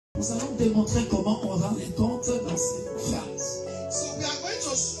Nous allons démontrer comment on rend les comptes dans cette phrase. So we are going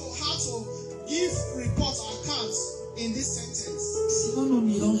to show how to give report accounts in this sentence. Sinon, nous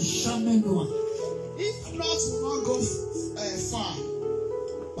n'irons jamais loin. If not, we will not go far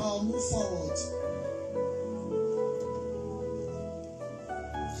or move forward.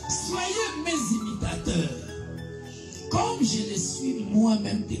 Soyez mes imitateurs, comme je le suis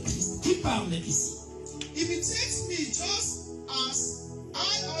moi-même de Christ. Qui parle ici? Imitate me just as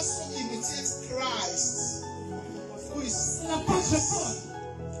I also imitate Christ. Who is C'est l'apôtre Paul.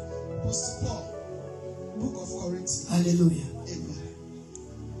 Apostle Paul, Book of Corinthians. Alléluia. Amen.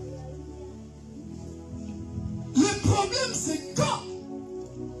 Le problème, c'est quand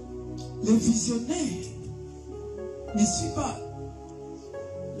le visionnaire ne suit pas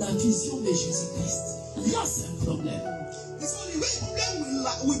la vision de Jésus-Christ. Là, c'est un problème. So the way problem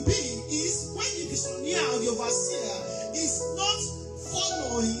will be is when the visionary or the overseer is not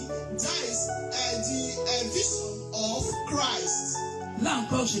following that is the vision of Christ. Là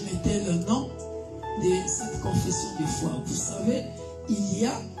encore, je mettais le nom de cette confession de foi. Vous savez, il y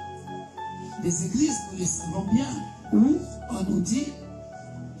a des églises, nous le savons bien, où on nous dit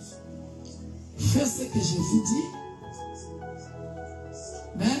faites ce que je vous dis,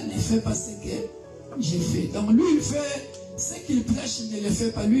 mais ne faites pas ce que j'ai fait. Donc lui, il fait ce qu'il prêche, il ne le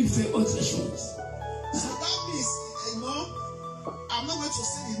fait pas. Lui, il fait autre chose. So that means, I'm not going to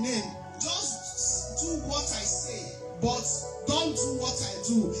say the name. Just do what I say, but don't do what I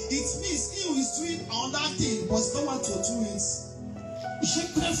do. It means he is doing another thing, but don't want to do it. Je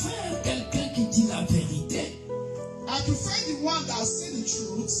préfère quelqu'un qui dit la vérité. I prefer the one that say the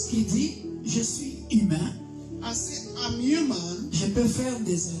truth. Qui dit, je suis humain. And say, I'm human. Je peux faire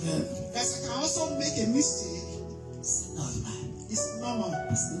des erreurs. Yes, I can also make a mistake. C'est normal. It's normal.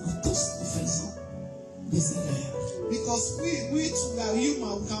 Parce que nous tous, nous faisons des erreurs. Because we too are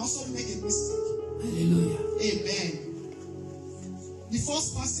human, we can also make a mistake. Alléluia. Amen. The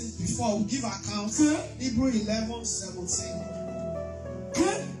first passage before we give account, Hebrews 11:17.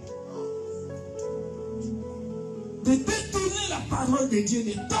 Que de détourner la parole de Dieu,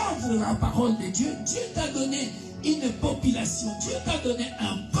 de tordre la parole de Dieu, Dieu t'a donné une population, Dieu t'a donné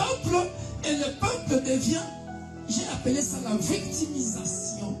un peuple, et le peuple devient, j'ai appelé ça la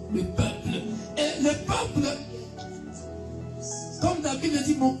victimisation, le peuple. Et le peuple, comme David le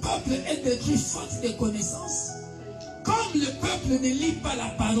dit, mon peuple est détruit faute de connaissances. Comme le peuple ne lit pas la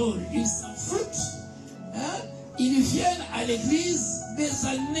parole, ils s'en foutent. Hein? Ils viennent à l'église des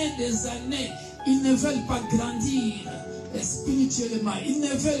années. Ils ne veulent pas grandir spirituellement. Ils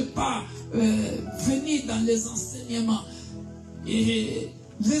ne veulent pas venir dans les enseignements. Et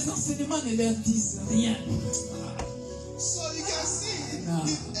les enseignements ne leur disent rien. So you can see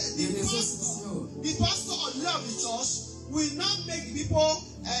the pastor of the church will not make people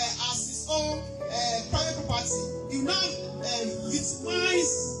as his own private property. He will not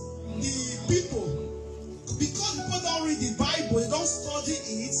victimize the people. Because people don't read the Bible, they don't study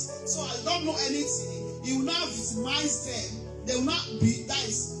it, so I don't know anything. He will not victimize them. They will not be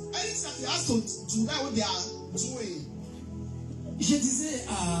nice. Anything that he has to do, that's what they are doing. Je disais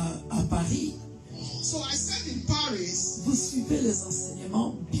à Paris, so I said in Paris, vous suivez les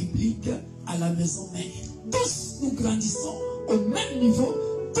enseignements bibliques à la maison mère. Tous nous grandissons au même niveau.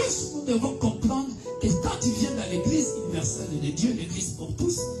 Tous nous devons comprendre que quand tu viens dans l'église universelle de Dieu, l'église pour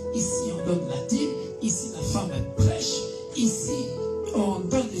tous, ici on donne la dîme, ici la femme prêche, ici on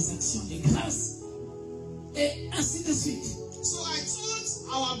donne des actions de grâce, et ainsi de suite. So I told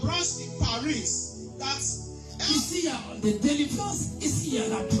our branch in Paris that ici il y a des délivrances, ici il y a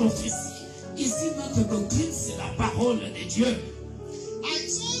la prophétie, ici notre doctrine c'est la parole de Dieu. I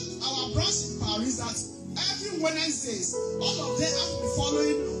told our branch in Paris that every Wednesdays, all of them have to be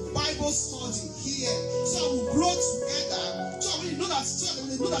following Bible study here, so we grow together. So we know that when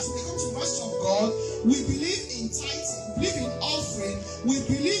they come to the worship of God, we believe in tithing, believe in offering, we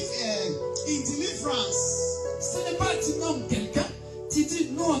believe in deliverance. Ce n'est pas tu nommes quelqu'un, tu dis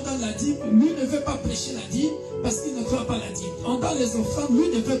nous on donne la dîme, lui ne veut pas prêcher la dîme parce qu'il ne croit pas la dîme. On donne les offrandes, lui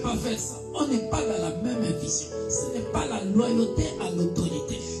ne veut pas faire ça. On n'est pas dans la même vision. Ce n'est pas la loyauté à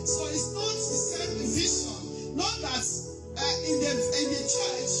l'autorité. So it's not the same vision. Not that in the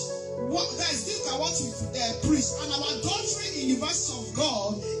church, there is still what we preach, and our doctrine in the University of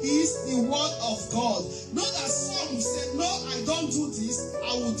God is the word of God. Not that some will say, no, I don't do this,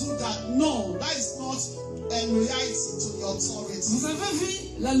 I will do that. No, that is not loyalty to the authority. Vous avez vu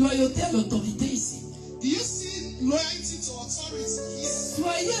la loyauté à l'autorité ici? Do you see loyalty to authority here?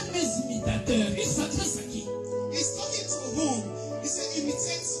 Soyez mes imitateurs. Il s'adresse à qui? He's talking to whom? He said,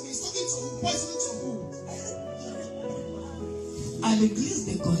 imitate me. He's talking to whom? Pointing to whom? À l'église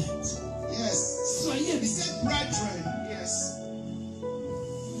de Corinthe. Yes. Soyez He said, brethren. Yes.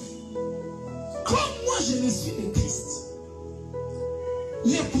 Comme moi je le suis de Christ.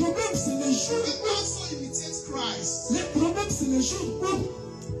 Les problèmes c'est le jour We also imitate Christ. Les problèmes c'est le jour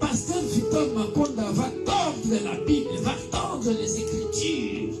où Pasteur Victor Makonda va tordre la Bible, va tordre les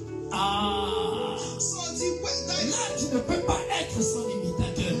Écritures. Ah! So the way that Là tu ne peux pas être son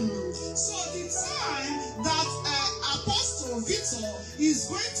imitateur. So the time that Apostle Victor is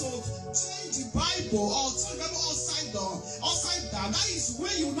going to change the Bible or turn the Bible upside down, that is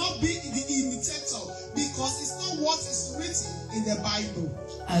when you will not be the imitator, because it's not what is written in the Bible.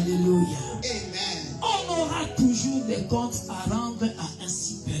 Alléluia. Amen. On aura toujours des comptes à rendre à un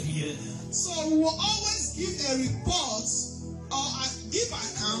supérieur. So we will always give a report or give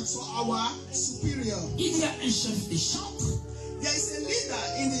account to our superior. Il y a un chef de chantre There is a leader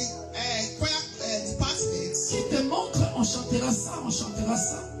in the choir department qui te montre on chantera ça, on chantera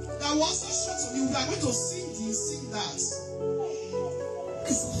ça. that will also show to you we are going to sing this, sing that.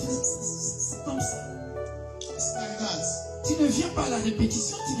 C'est comme ça. It's like that. Tu ne viens pas à la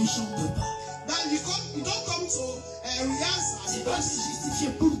répétition, tu ne chantes pas. That you don't come to Tu rehearsal dois te justifier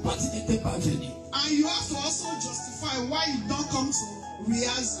pourquoi tu n'étais pas venu. and you have to also justify why you don't come to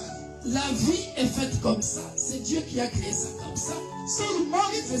rehearsal. La vie est faite comme ça. C'est Dieu qui a créé ça comme ça. Tout le monde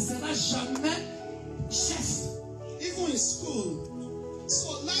ne sera jamais chef. Even in school. So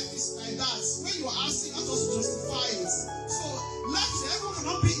life is like that. When you are asking us to justify it. So life, everyone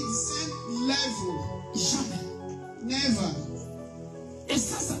cannot be in the same level. Jamais. Never. Et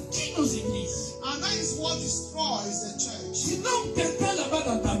ça tue nos églises. And that is what destroys the church. Tu nommes quelqu'un là-bas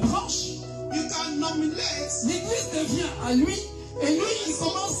dans ta branche, You can nominate. l'église devient à lui, et lui, il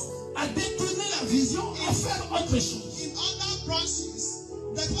commence à détourner la vision, à faire autre chose. In other branches,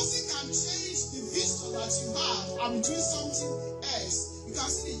 the person can change the vision that you have and be doing something else. You can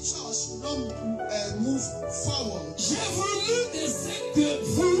see the church will not move forward. J'ai voulu laisser que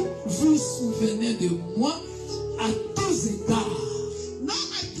vous vous souvenez de moi à tous égards. Now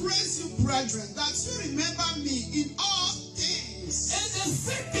I praise you, brethren, that you remember me in all things. Et je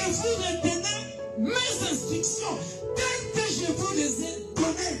sais que vous retenez mes instructions telles que je vous les ai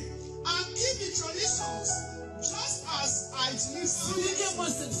données. And keep the traditions just as I deliver. Soulignez-moi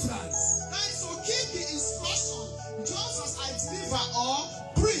cette phrase. That is to keep the instruction just as I deliver or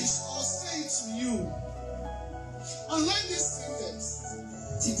preach or say to you. Unlike this sentence,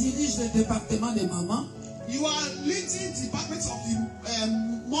 Tu diriges le département des mamans, you are leading the department of the des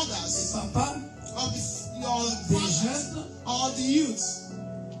mothers, papas, of your des fathers, jeunes, or the youth,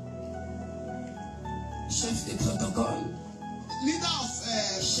 chef des protocoles, leader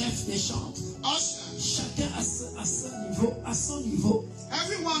of chef des chantres. usher. Chacun à son niveau.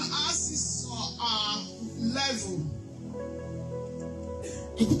 Everyone has his level.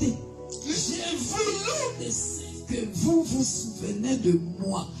 Écoutez, j'ai voulu laisser que vous vous souvenez de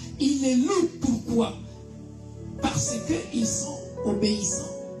moi. Il est lourd, pourquoi? Parce qu'ils sont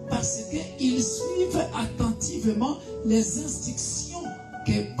obéissants. Parce qu'ils suivent attentivement les instructions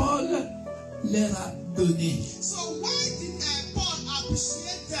que Paul leur a données. So why did Paul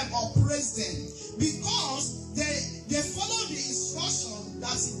appreciate them or praise them? Because they follow the instruction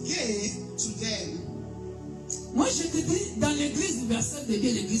that he gave to them. Moi, je te dis, dans l'église universelle de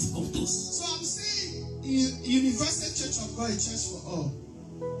Dieu, l'église pour tous. So I'm saying, Universal Church of God, a church for all.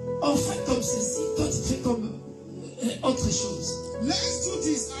 On fait comme ceci, toi tu fais comme autre chose. Let's do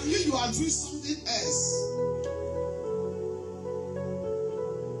this, and you are doing something else.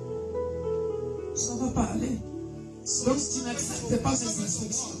 Ça ne va pas aller. Donc, si tu n'acceptes pas mes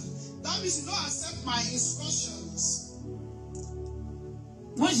instructions. That means you don't accept my instructions.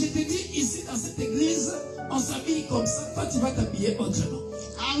 Moi, je te dis, ici, dans cette église, on s'habille comme ça. Toi, tu vas t'habiller autrement.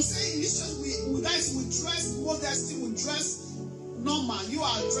 I'm saying in this church, we dress modesty, we dress normal. You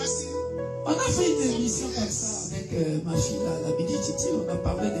are dressing. On a fait une émission comme ça avec ma fille, la Bidi Titi. On a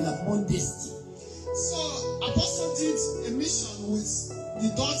parlé de la modestie. So, Apostle did a mission with the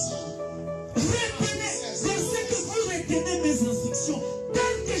daughter. Retenez